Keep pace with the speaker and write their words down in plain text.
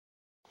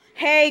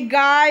Hey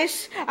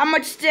guys,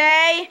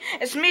 today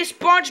it's me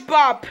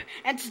SpongeBob,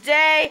 and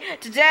today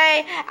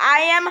I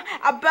am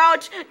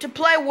about to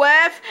play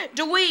with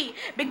the Wii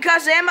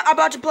because I am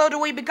about to play with the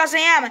Wii because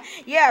I am.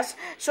 Yes,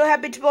 so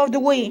happy to play with the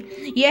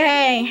Wii.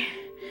 Yay.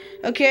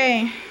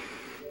 Okay.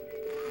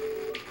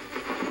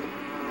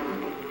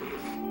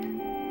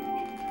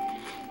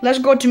 Let's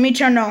go to me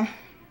channel.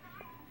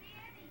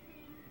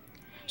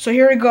 So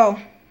here we go.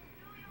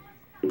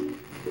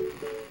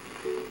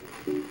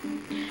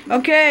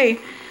 Okay.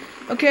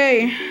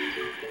 Okay.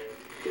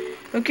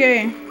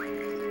 Okay.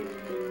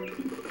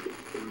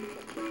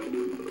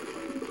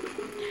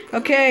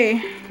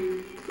 Okay.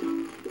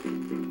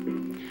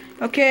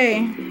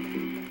 Okay.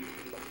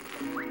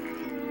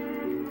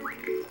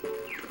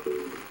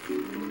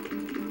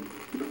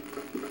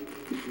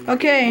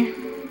 Okay.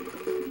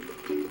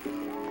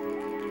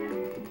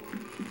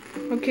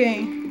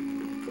 Okay.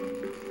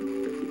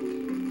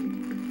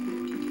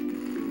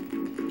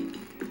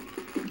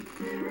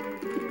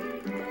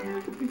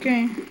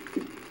 Okay.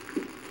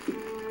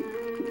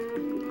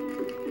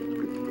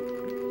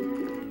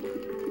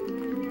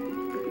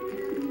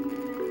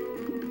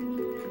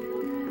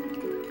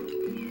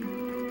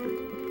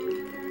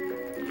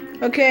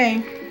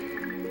 Okay.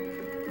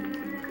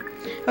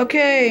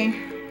 Okay.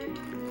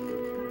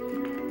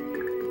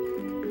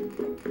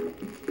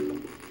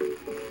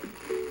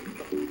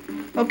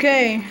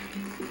 Okay.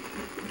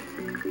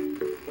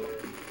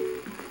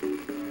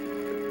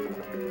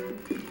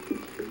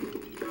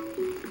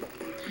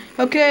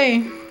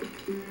 Okay.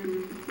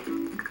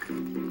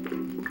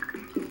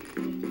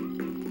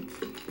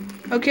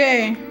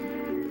 Okay.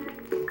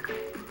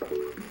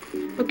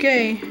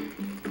 Okay.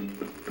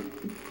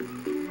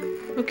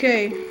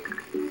 Okay.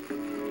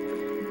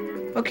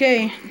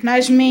 Okay.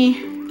 Nice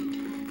me.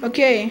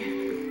 Okay.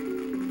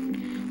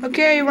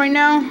 Okay, right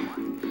now.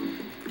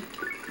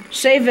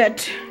 Save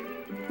it.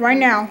 Right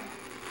now.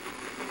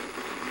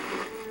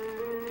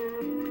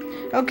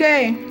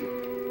 Okay.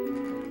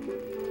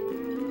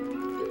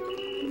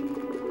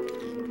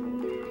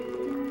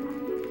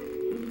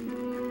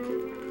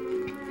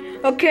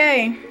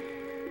 Okay.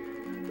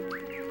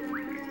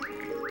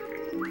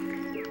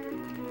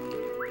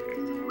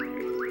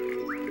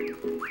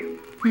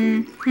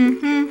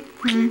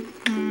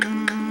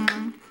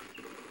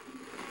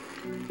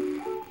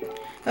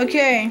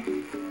 Okay.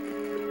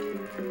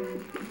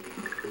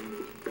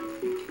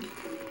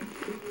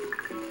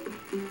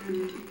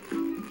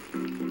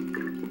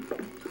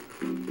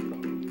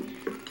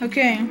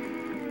 Okay.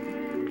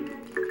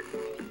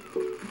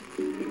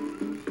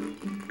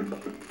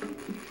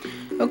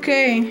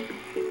 Okay.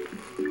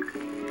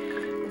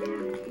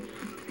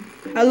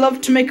 I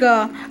love to make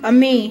a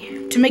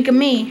me. To make a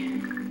me.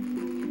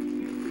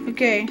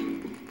 Okay.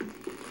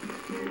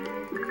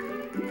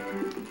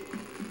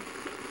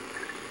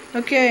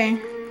 Okay.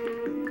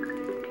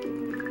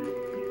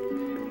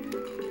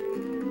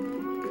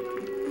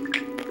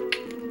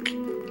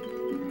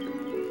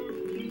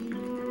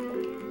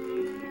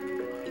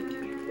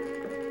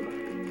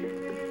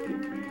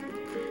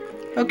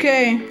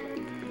 Okay.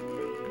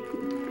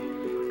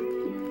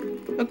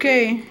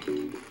 Okay.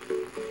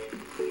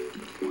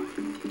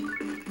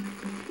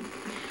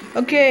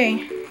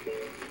 Okay.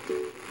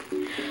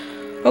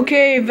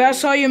 Okay,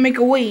 that's how you make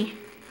a Wii.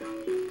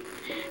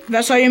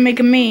 That's how you make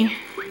a me.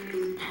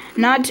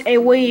 Not a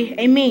Wii,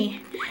 a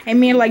me. A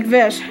me like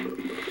this.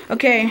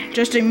 Okay,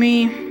 just a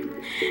me.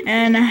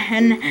 And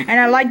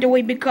I like the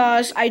Wii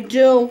because I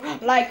do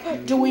like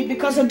the Wii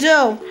because I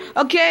do.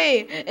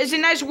 Okay, it's a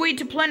nice Wii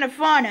to play and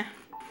fun.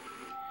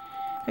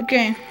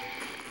 Okay.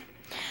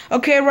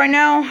 Okay, right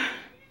now.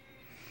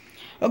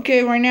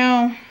 Okay, right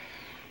now.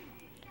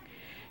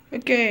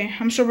 Okay,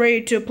 I'm so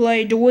ready to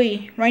play the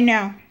Wii right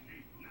now.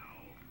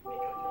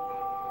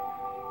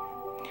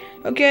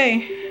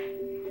 Okay.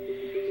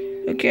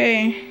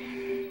 Okay.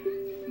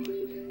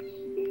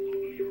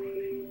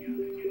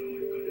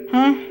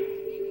 Huh?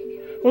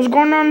 What's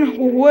going on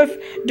with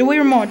the Wii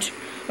remote?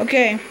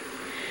 Okay.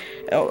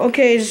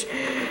 Okay.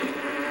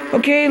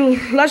 Okay,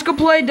 let's go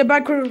play the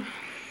back.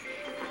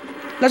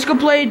 Let's go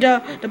play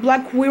the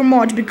black Wii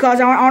remote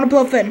because I want to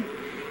play with it.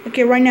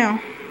 Okay, right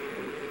now.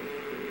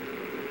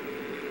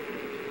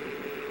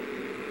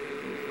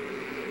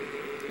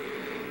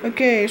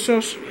 Okay,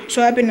 so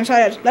happy and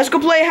excited. Let's go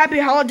play Happy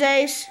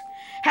Holidays.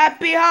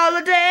 Happy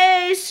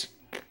Holidays.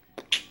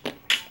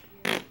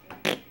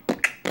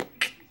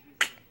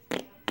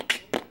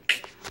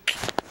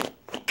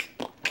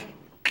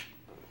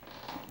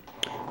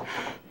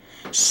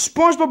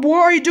 SpongeBob,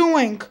 what are you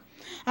doing?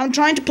 I'm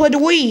trying to play the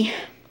Wii.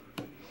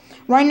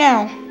 Right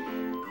now.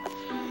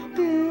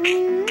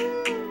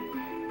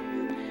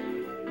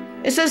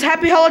 It says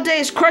Happy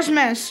Holidays,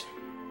 Christmas.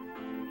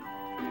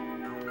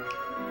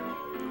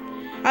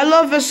 I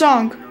love this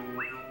song.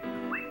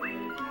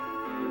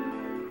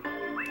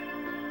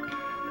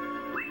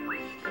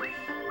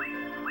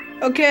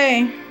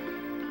 Okay.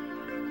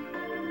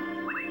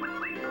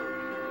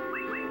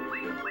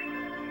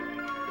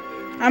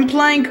 I'm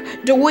playing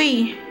the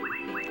Wii.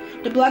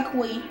 The black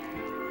Wii.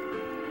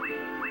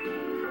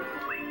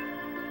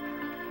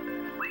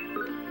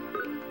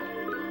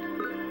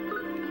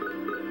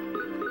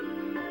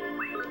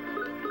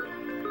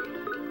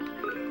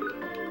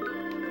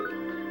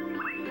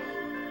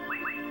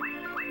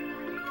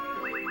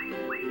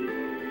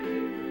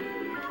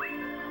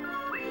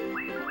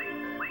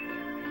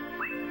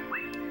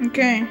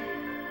 Okay.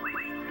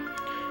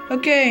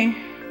 Okay.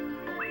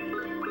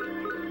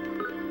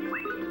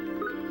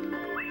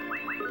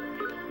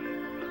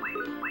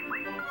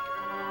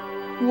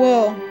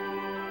 Whoa.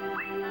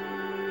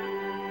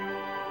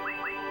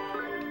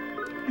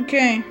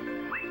 Okay.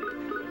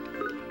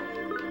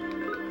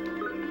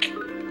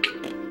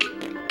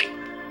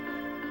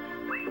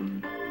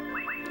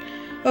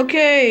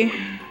 Okay.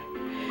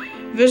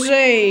 There's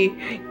a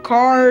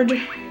card.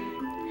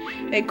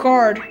 A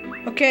card.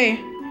 Okay.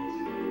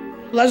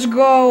 Let's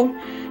go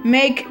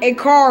make a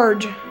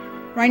card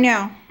right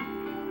now.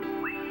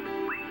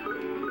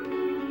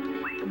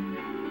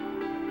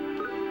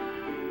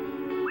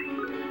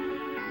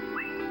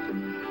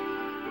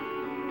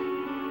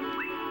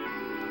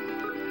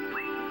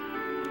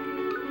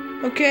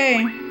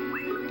 Okay.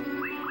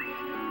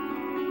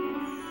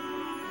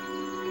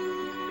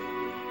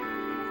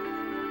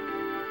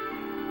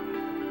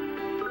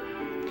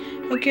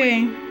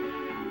 Okay.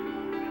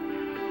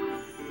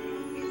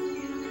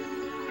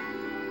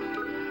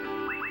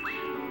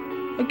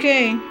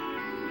 Okay.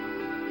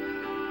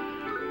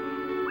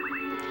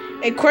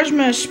 A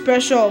Christmas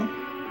special.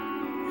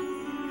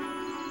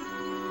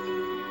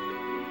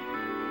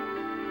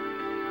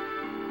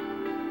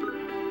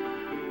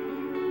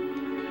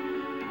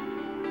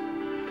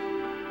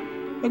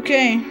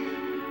 Okay.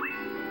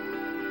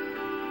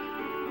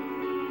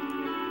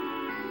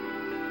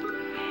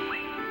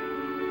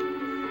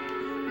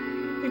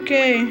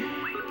 Okay.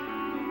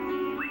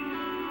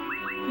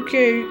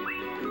 Okay.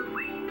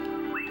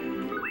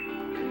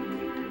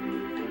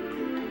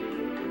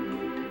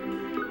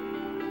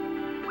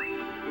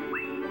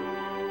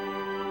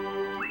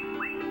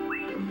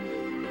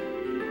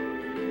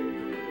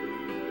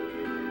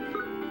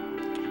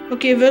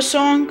 Okay, this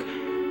song.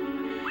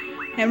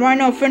 And right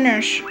now,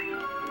 finish.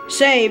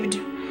 Saved.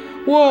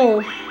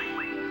 Whoa.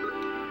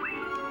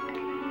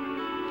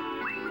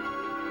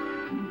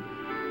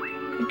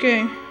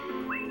 Okay.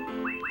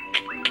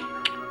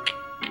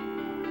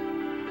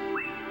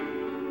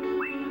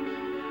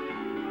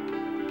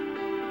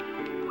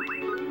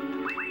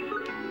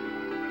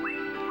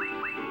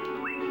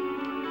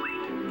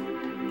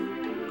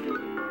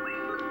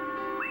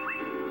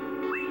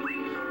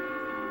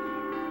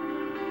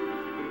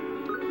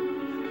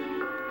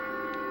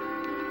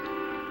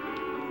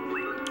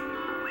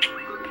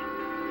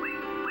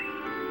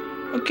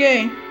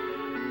 Okay.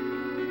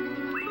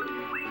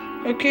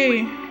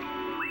 Okay.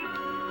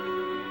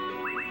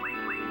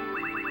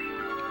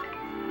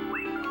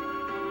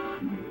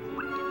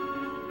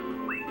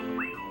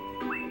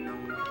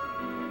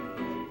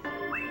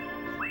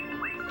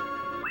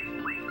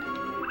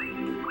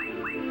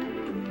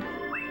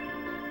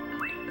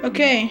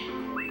 Okay.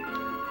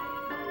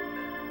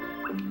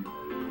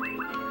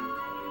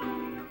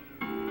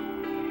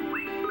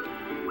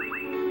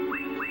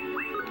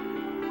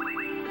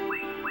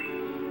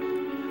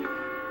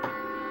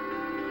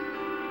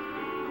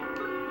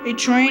 A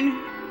train.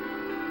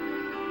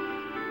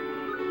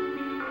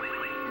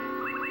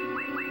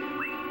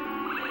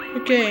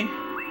 Okay.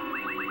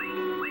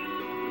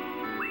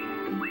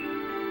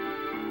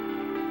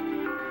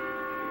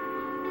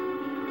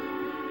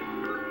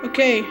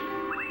 Okay.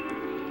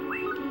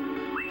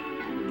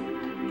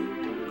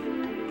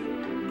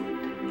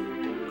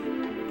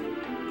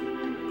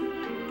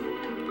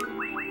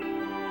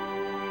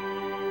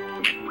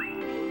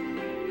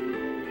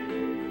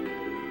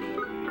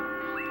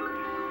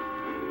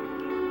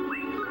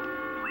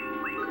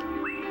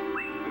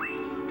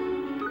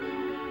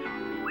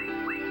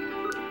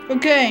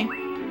 Okay.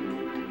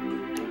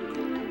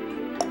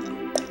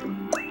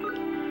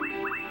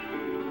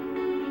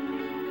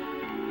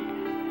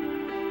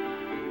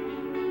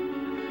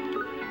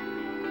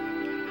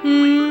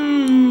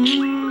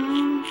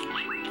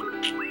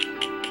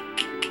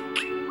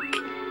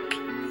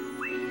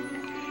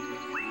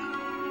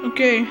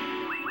 Okay.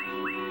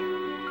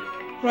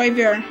 Right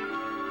there.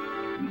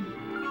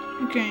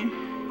 Okay.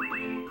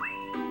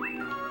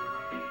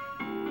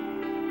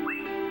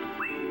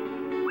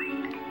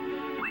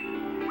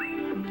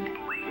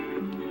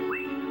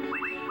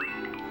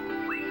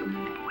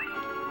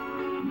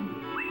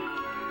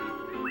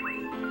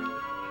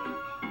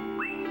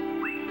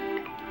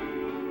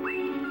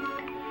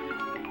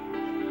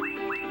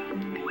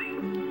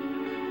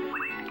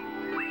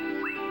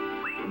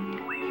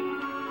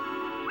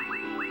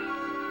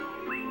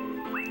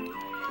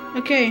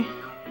 Okay.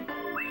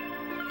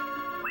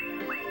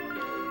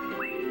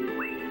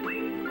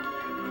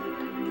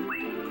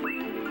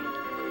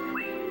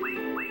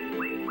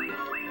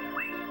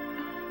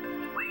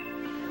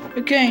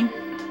 Okay.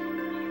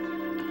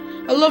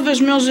 I love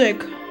this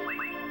music.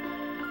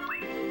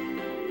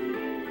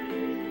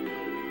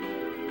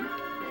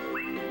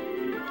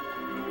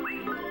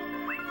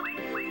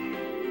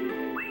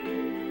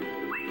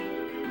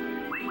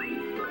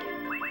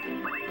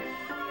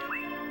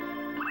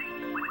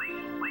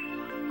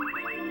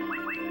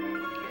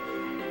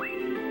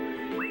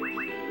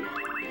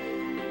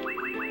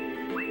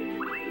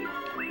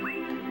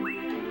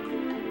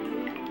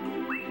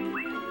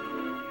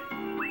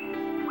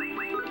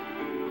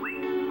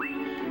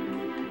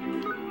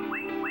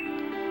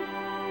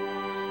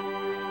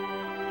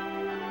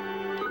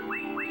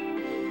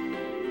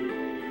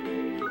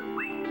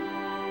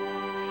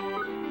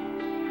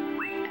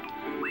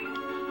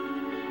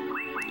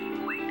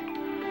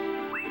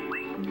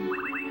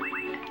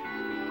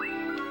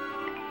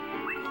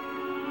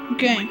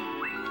 Okay.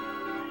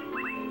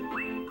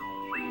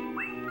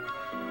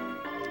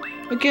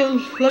 Okay,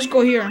 let's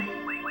go here.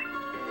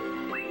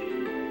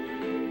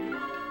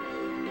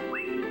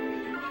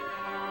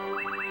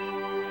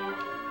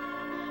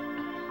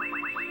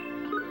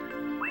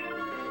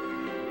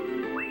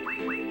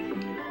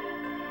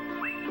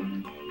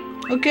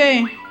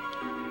 Okay.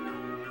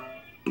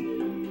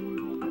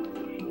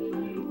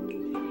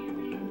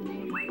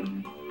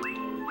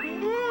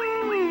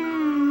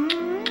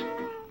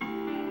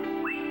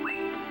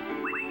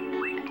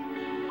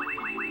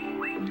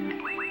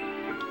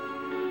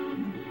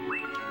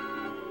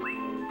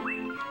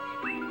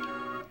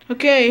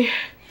 Okay.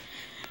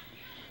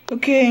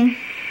 Okay.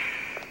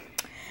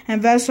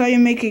 And that's how you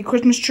make a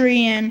Christmas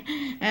tree and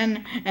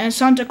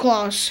Santa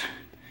Claus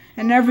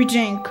and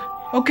everything.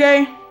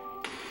 Okay?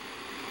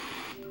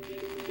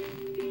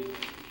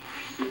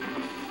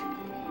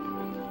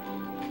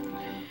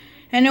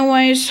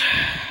 Anyways,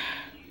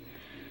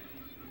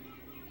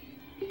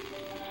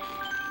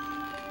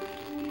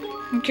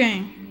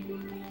 okay.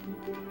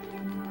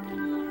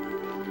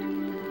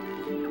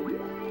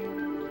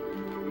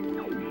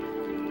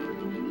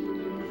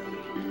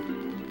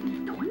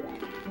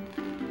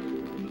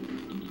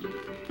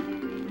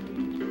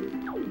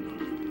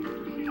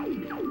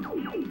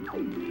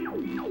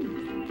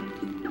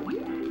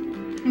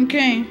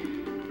 Okay.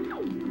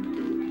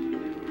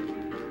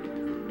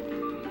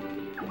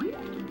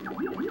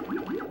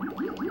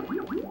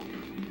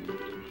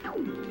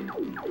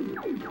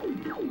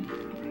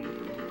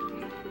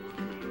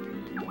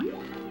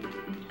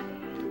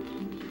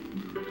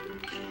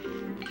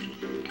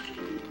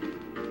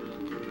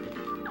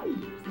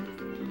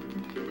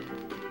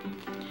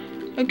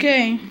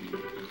 Okay.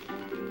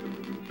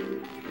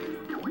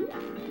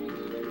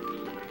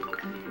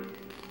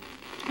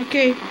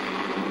 Okay.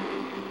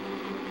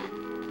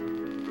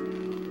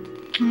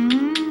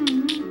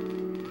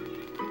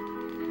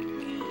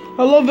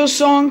 I love this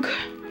song.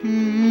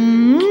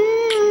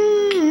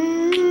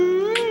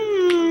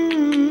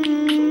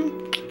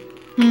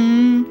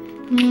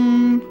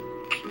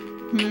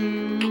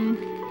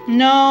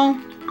 No.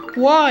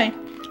 Why?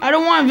 I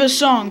don't want this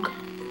song.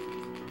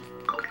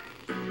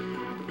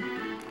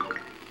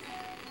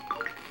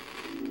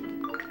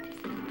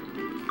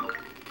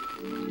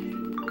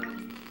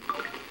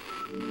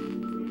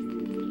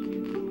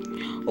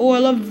 Oh, I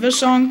love this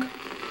song.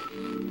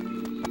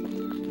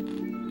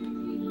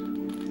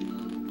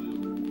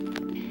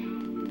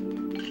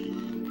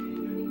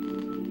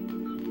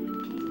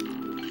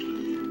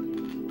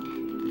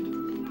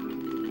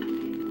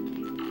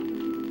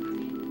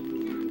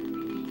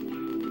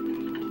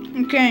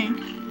 Okay.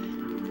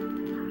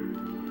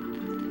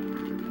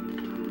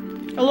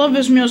 I love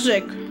this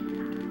music.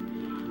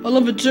 I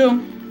love it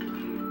too.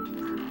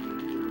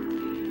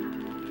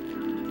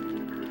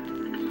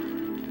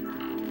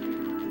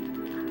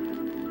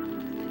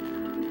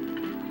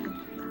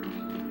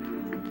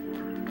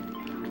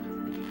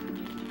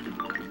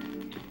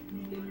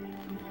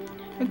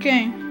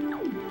 Okay.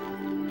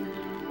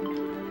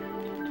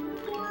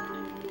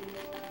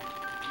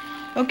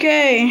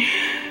 Okay.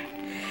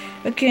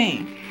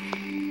 Okay.